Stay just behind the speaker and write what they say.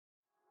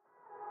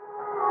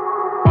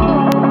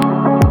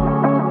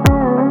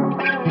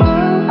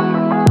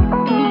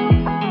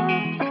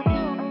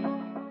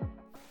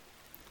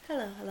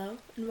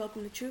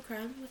welcome to True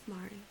Crime with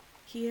Mari.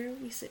 Here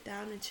we sit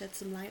down and shed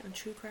some light on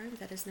true crime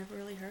that is never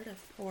really heard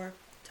of or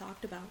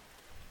talked about.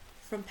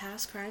 From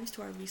past crimes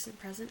to our recent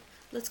present,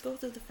 let's go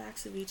through the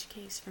facts of each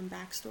case from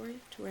backstory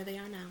to where they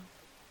are now.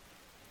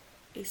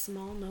 A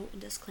small note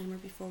and disclaimer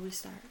before we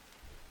start.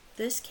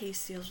 This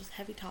case deals with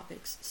heavy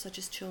topics such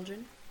as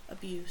children,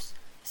 abuse,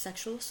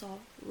 sexual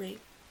assault, rape,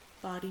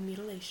 body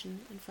mutilation,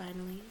 and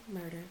finally,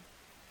 murder.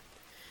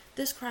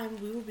 This crime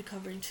we will be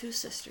covering two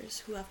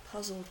sisters who have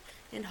puzzled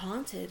and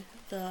haunted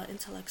the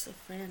intellects of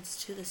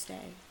France to this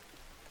day.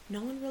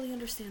 No one really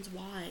understands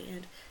why,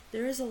 and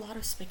there is a lot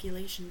of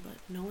speculation, but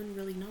no one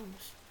really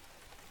knows.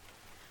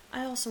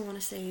 I also want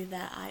to say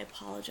that I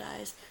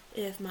apologize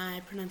if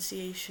my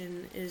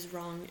pronunciation is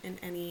wrong in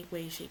any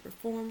way, shape, or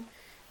form,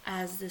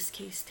 as this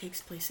case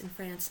takes place in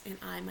France and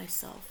I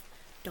myself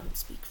don't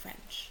speak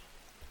French.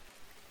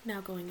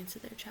 Now going into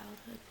their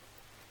childhood.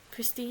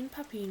 Christine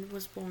Papin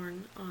was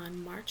born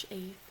on March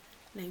 8,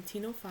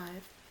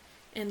 1905,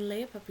 and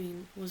Léa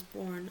Papin was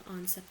born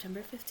on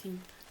September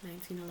 15,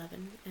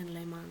 1911, in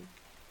Le Mans.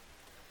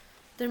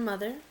 Their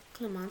mother,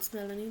 Clémence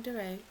Mélanie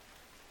Duret,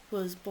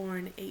 was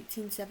born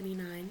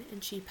 1879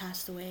 and she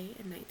passed away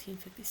in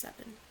 1957,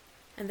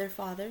 and their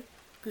father,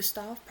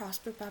 Gustave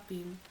Prosper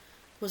Papin,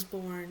 was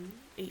born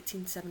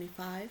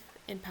 1875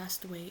 and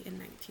passed away in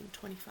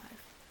 1925.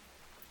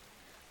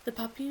 The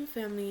Papin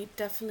family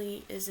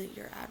definitely isn't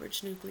your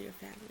average nuclear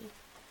family.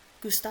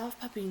 Gustave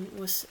Papin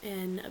was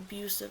an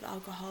abusive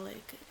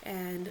alcoholic,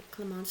 and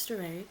Clémence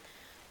Duret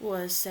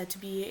was said to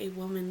be a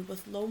woman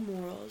with low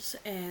morals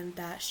and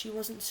that she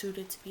wasn't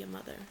suited to be a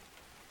mother.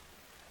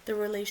 The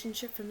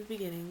relationship from the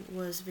beginning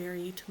was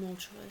very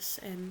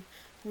tumultuous, and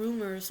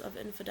rumors of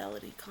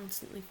infidelity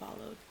constantly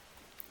followed.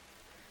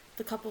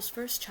 The couple's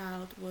first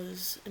child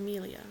was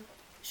Amelia.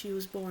 She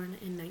was born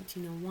in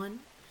 1901,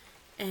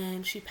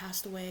 and she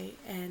passed away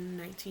in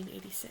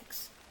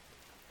 1986.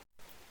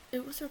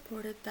 It was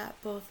reported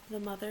that both the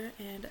mother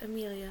and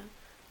Amelia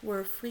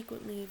were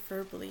frequently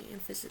verbally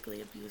and physically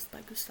abused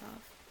by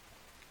Gustave.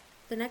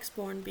 The next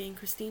born being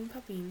Christine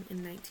Papin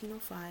in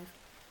 1905,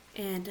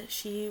 and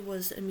she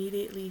was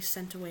immediately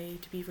sent away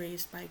to be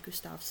raised by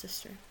Gustave's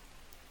sister.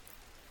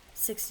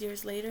 6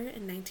 years later,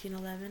 in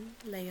 1911,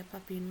 Léa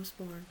Papin was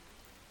born.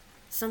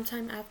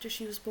 Sometime after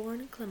she was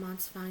born,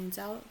 Clémence finds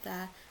out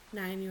that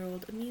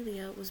 9-year-old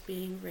Amelia was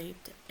being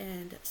raped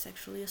and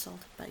sexually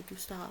assaulted by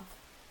Gustave.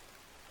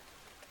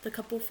 The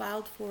couple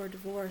filed for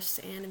divorce,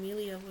 and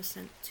Amelia was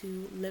sent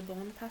to Le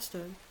Bon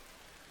Pasteur,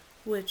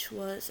 which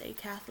was a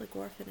Catholic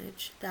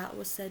orphanage that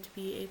was said to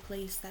be a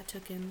place that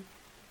took in,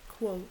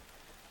 quote,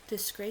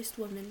 disgraced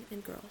women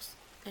and girls,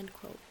 end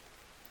quote.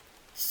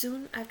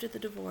 Soon after the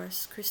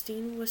divorce,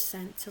 Christine was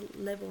sent to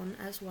Le Bon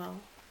as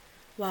well,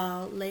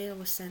 while Léa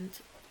was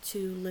sent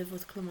to live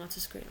with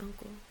Clémence's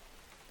great-uncle.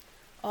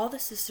 All the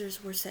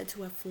sisters were said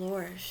to have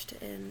flourished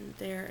in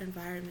their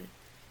environment.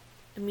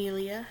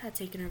 Amelia had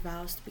taken her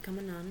vows to become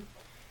a nun,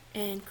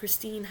 and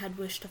Christine had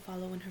wished to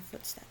follow in her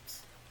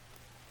footsteps,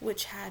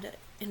 which had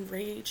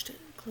enraged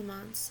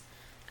Clémence,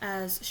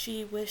 as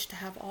she wished to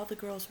have all the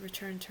girls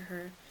return to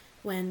her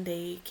when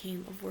they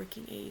came of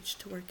working age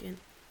to work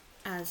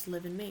as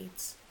live-in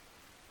maids.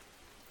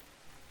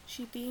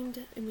 She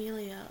deemed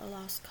Amelia a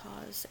lost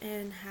cause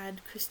and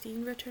had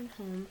Christine return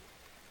home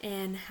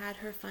and had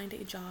her find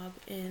a job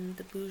in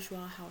the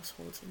bourgeois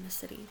households in the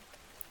city.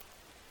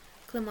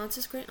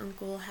 Clémence's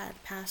great-uncle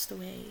had passed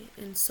away,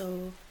 and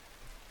so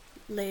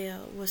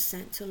Léa was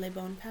sent to Le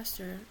Bon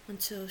Pasteur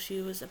until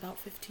she was about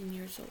 15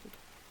 years old.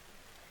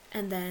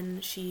 And then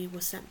she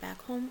was sent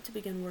back home to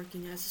begin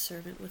working as a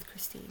servant with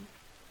Christine.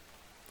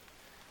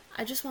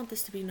 I just want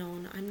this to be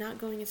known. I'm not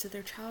going into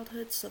their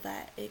childhood so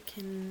that it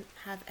can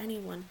have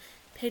anyone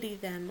pity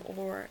them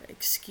or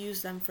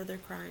excuse them for their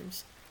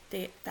crimes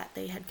that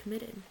they had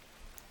committed.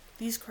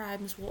 These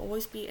crimes will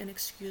always be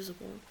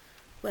inexcusable,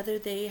 whether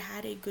they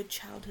had a good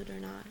childhood or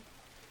not,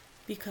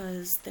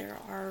 because there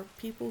are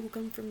people who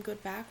come from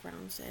good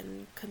backgrounds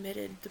and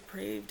committed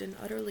depraved and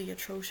utterly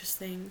atrocious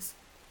things.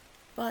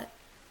 But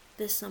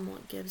this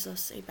somewhat gives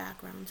us a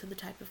background to the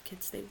type of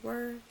kids they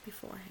were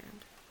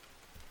beforehand.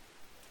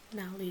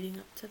 Now leading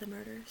up to the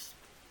murders.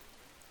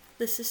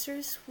 The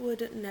sisters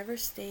would never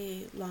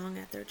stay long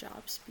at their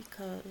jobs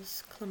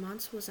because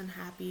Clémence was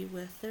unhappy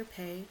with their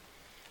pay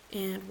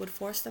and would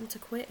force them to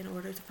quit in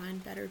order to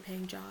find better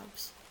paying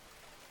jobs.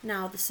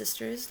 Now the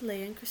sisters,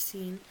 Léa and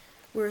Christine,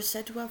 were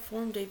said to have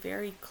formed a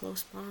very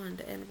close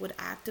bond and would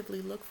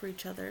actively look for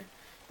each other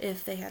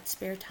if they had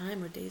spare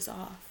time or days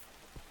off.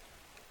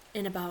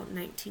 In about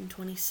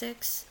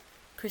 1926,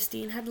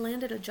 Christine had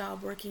landed a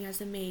job working as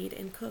a maid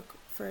and cook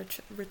for a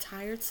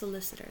retired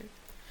solicitor,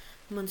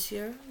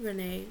 Monsieur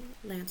René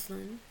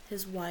Lancelin,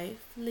 his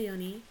wife,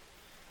 Leonie,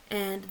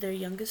 and their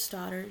youngest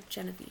daughter,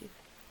 Genevieve.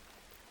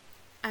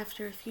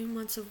 After a few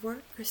months of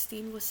work,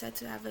 Christine was said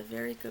to have a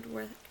very good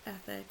work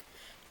ethic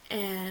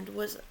and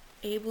was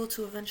able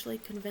to eventually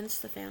convince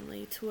the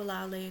family to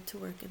allow Léa to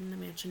work in the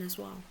mansion as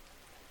well.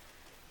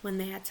 When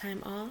they had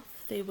time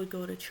off, they would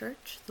go to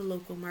church, the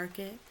local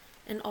market,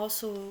 and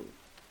also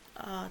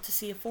to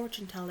see a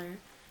fortune teller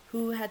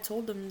who had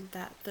told them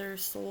that their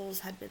souls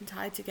had been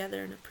tied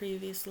together in a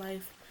previous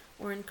life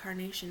or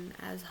incarnation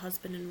as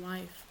husband and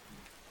wife,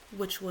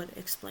 which would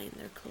explain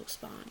their close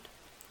bond.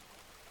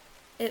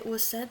 It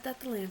was said that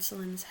the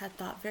Lancelins had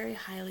thought very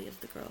highly of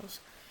the girls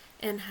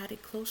and had a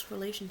close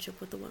relationship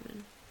with the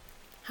women.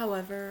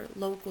 However,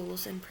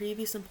 locals and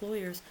previous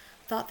employers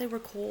thought they were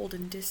cold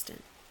and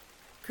distant.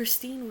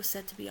 Christine was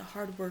said to be a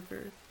hard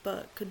worker,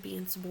 but could be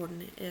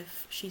insubordinate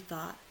if she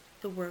thought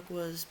the work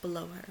was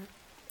below her,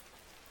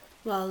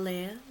 while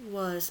Leia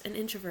was an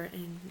introvert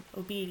and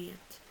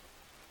obedient.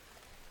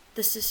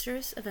 The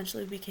sisters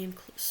eventually became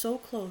so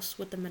close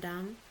with the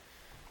Madame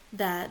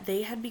that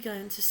they had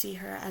begun to see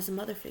her as a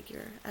mother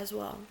figure, as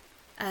well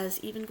as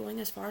even going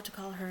as far to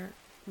call her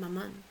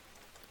Maman.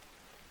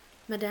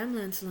 Madame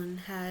Lancelin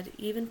had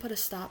even put a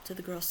stop to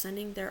the girls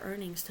sending their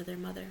earnings to their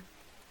mother.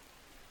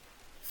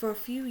 For a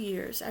few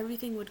years,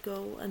 everything would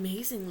go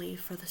amazingly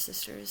for the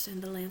sisters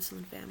and the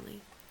Lancelin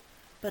family,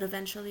 but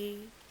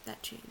eventually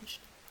that changed.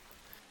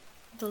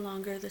 The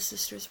longer the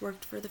sisters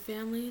worked for the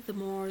family, the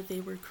more they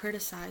were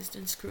criticized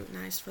and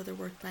scrutinized for their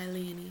work by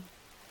Leonie.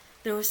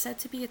 There was said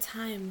to be a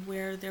time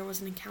where there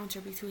was an encounter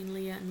between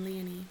Leah and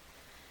Leonie,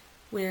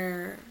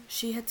 where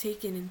she had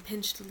taken and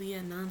pinched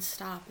Leah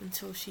non-stop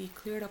until she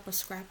cleared up a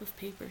scrap of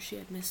paper she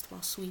had missed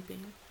while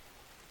sweeping.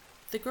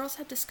 The girls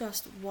had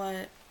discussed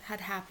what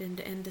had happened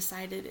and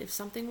decided if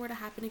something were to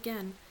happen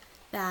again,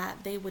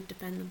 that they would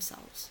defend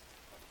themselves.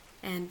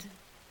 And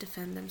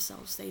defend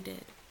themselves they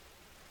did.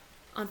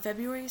 On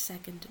February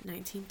 2nd,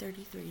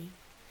 1933,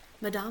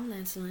 Madame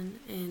Lancelin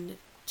and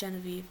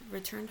Genevieve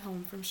returned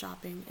home from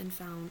shopping and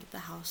found the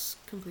house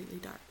completely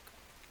dark.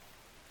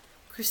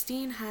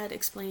 Christine had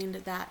explained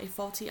that a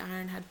faulty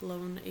iron had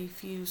blown a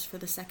fuse for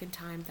the second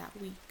time that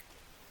week.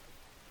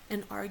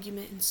 An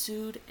argument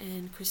ensued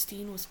and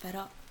Christine was fed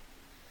up.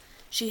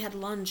 She had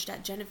lunged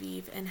at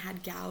Genevieve and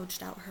had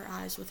gouged out her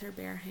eyes with her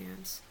bare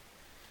hands.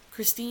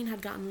 Christine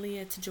had gotten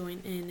Leah to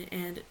join in,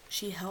 and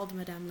she held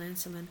Madame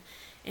Lancelin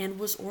and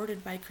was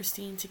ordered by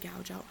Christine to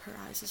gouge out her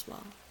eyes as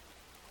well.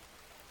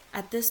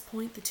 At this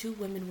point, the two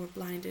women were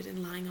blinded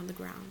and lying on the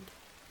ground.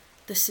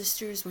 The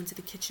sisters went to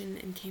the kitchen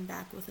and came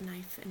back with a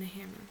knife and a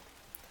hammer.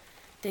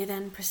 They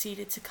then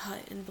proceeded to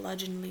cut and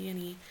bludgeon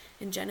Leonie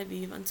and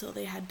Genevieve until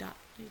they had died.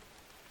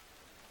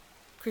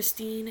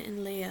 Christine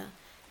and Leah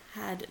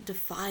had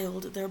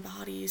defiled their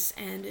bodies,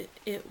 and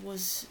it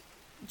was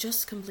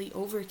just complete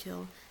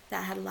overkill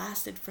that had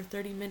lasted for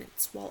 30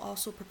 minutes while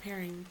also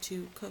preparing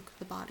to cook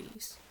the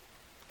bodies.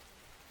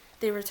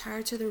 They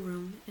retired to their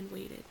room and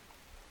waited.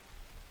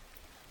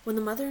 When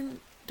the mother and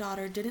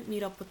daughter didn't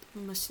meet up with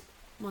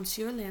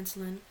Monsieur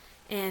Lancelin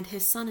and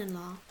his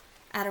son-in-law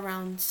at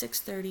around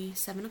 6:30,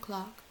 7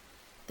 o'clock,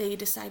 they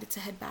decided to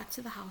head back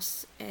to the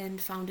house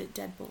and found it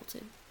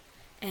dead-bolted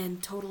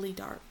and totally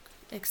dark,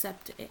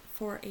 except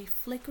for a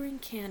flickering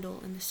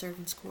candle in the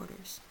servants'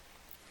 quarters.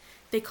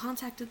 They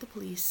contacted the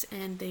police,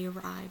 and they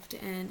arrived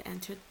and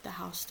entered the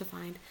house to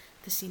find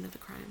the scene of the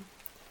crime.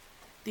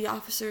 The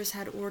officers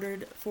had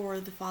ordered for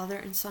the father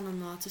and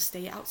son-in-law to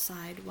stay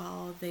outside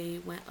while they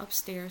went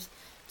upstairs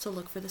to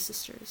look for the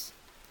sisters,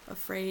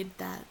 afraid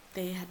that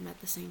they had met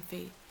the same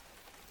fate.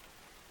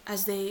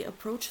 As they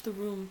approached the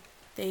room,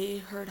 they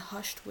heard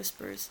hushed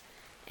whispers,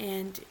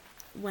 and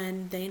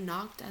when they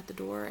knocked at the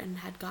door and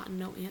had gotten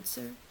no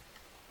answer,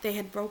 they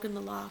had broken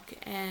the lock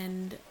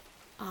and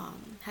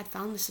had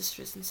found the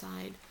sisters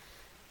inside.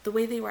 The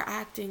way they were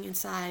acting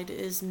inside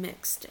is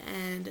mixed,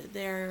 and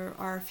there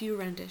are a few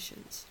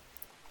renditions.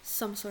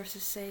 Some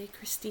sources say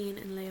Christine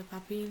and Leia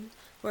Papin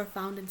were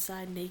found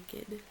inside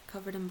naked,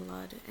 covered in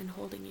blood, and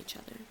holding each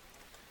other.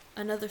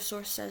 Another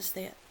source says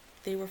that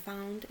they were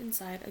found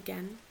inside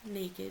again,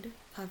 naked,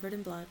 covered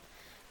in blood,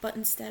 but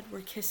instead were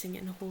kissing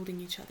and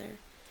holding each other,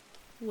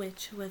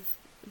 which, with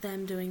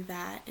them doing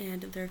that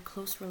and their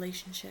close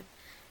relationship,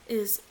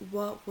 is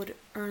what would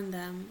earn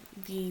them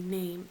the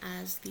name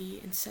as the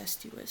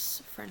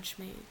Incestuous French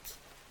Maids.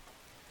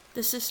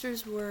 The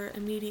sisters were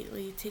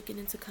immediately taken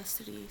into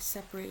custody,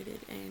 separated,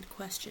 and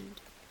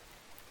questioned.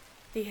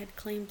 They had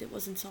claimed it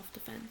was in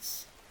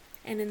self-defense,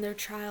 and in their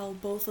trial,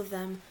 both of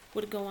them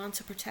would go on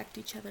to protect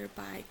each other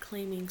by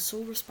claiming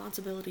sole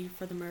responsibility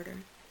for the murder.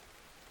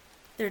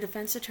 Their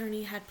defense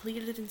attorney had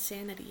pleaded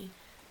insanity,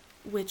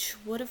 which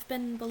would have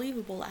been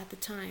believable at the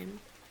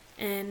time,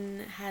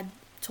 and had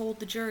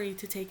told the jury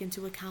to take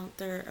into account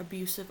their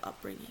abusive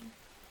upbringing.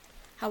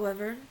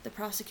 However, the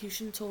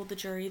prosecution told the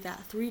jury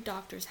that 3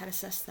 doctors had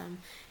assessed them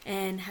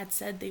and had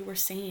said they were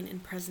sane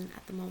and present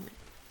at the moment.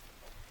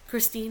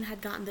 Christine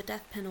had gotten the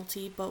death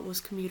penalty but was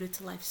commuted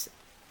to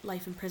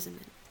life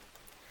imprisonment.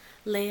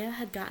 Leia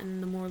had gotten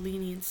the more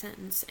lenient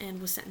sentence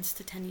and was sentenced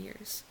to 10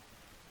 years.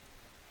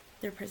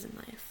 Their prison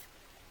life.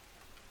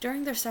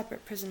 During their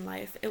separate prison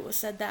life, it was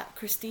said that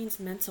Christine's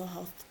mental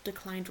health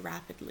declined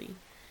rapidly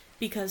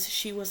because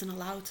she wasn't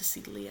allowed to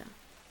see Leah.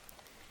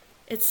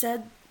 It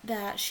said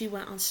that she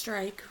went on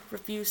strike,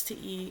 refused to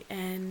eat,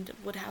 and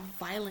would have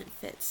violent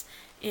fits,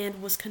 and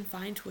was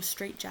confined to a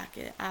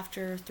straitjacket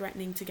after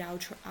threatening to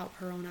gouge out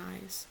her own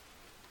eyes.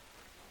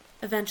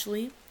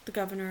 Eventually, the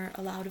governor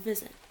allowed a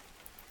visit.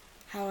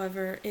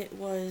 However, it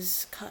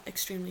was cut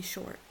extremely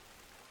short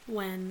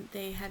when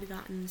they had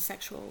gotten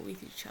sexual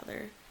with each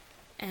other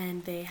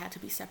and they had to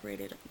be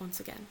separated once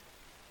again.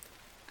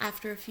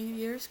 After a few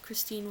years,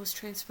 Christine was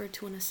transferred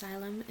to an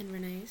asylum in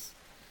Rennes.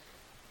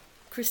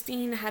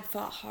 Christine had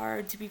fought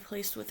hard to be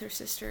placed with her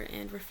sister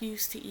and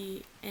refused to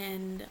eat,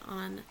 and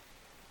on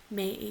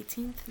May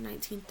 18th,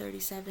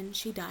 1937,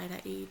 she died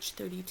at age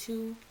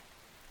 32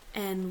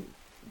 and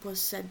was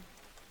said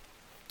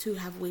to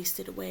have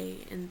wasted away,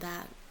 and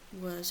that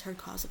was her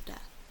cause of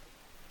death.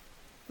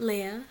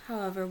 Leah,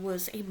 however,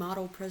 was a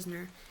model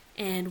prisoner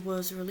and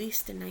was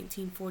released in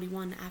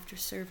 1941 after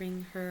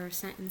serving her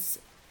sentence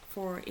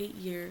for 8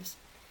 years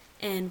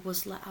and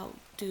was let out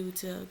due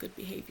to good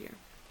behavior.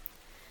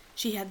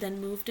 She had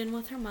then moved in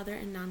with her mother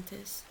in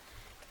Nantes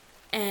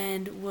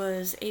and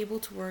was able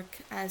to work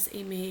as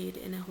a maid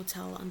in a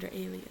hotel under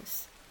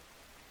alias.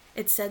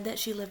 It's said that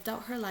she lived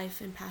out her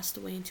life and passed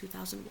away in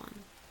 2001.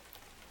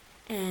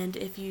 And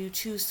if you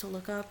choose to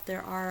look up,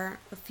 there are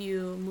a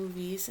few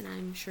movies and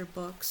I'm sure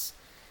books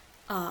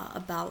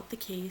about the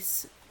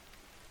case,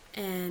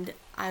 and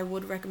I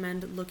would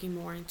recommend looking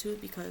more into it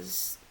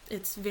because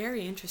it's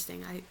very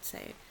interesting, I'd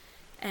say,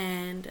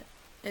 and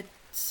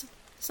it's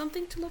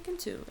something to look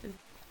into.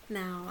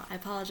 Now, I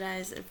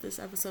apologize if this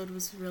episode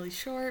was really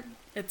short.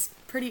 It's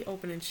pretty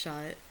open and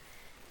shut.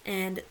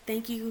 And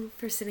thank you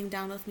for sitting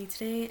down with me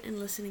today and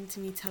listening to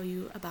me tell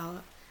you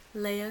about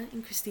Leah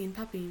and Christine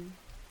Papin.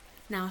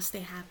 Now stay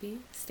happy,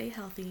 stay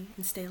healthy,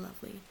 and stay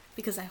lovely,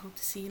 because I hope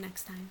to see you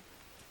next time.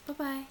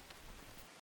 Bye-bye.